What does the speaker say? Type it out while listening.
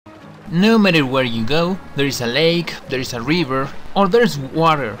No matter where you go, there is a lake, there is a river, or there's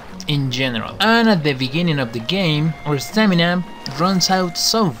water in general. And at the beginning of the game, our stamina runs out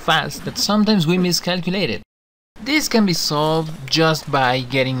so fast that sometimes we miscalculate it. This can be solved just by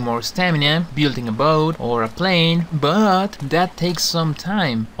getting more stamina, building a boat or a plane, but that takes some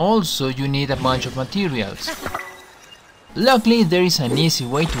time. Also, you need a bunch of materials. Luckily, there is an easy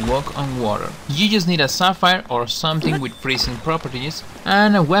way to walk on water. You just need a sapphire or something with freezing properties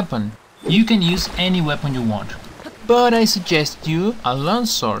and a weapon. You can use any weapon you want, but I suggest you a long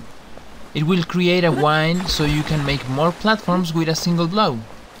sword. It will create a wind so you can make more platforms with a single blow.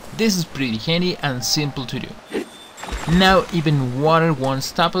 This is pretty handy and simple to do. Now even water won't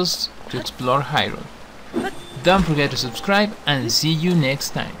stop us to explore Hyrule. Don't forget to subscribe and see you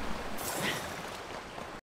next time.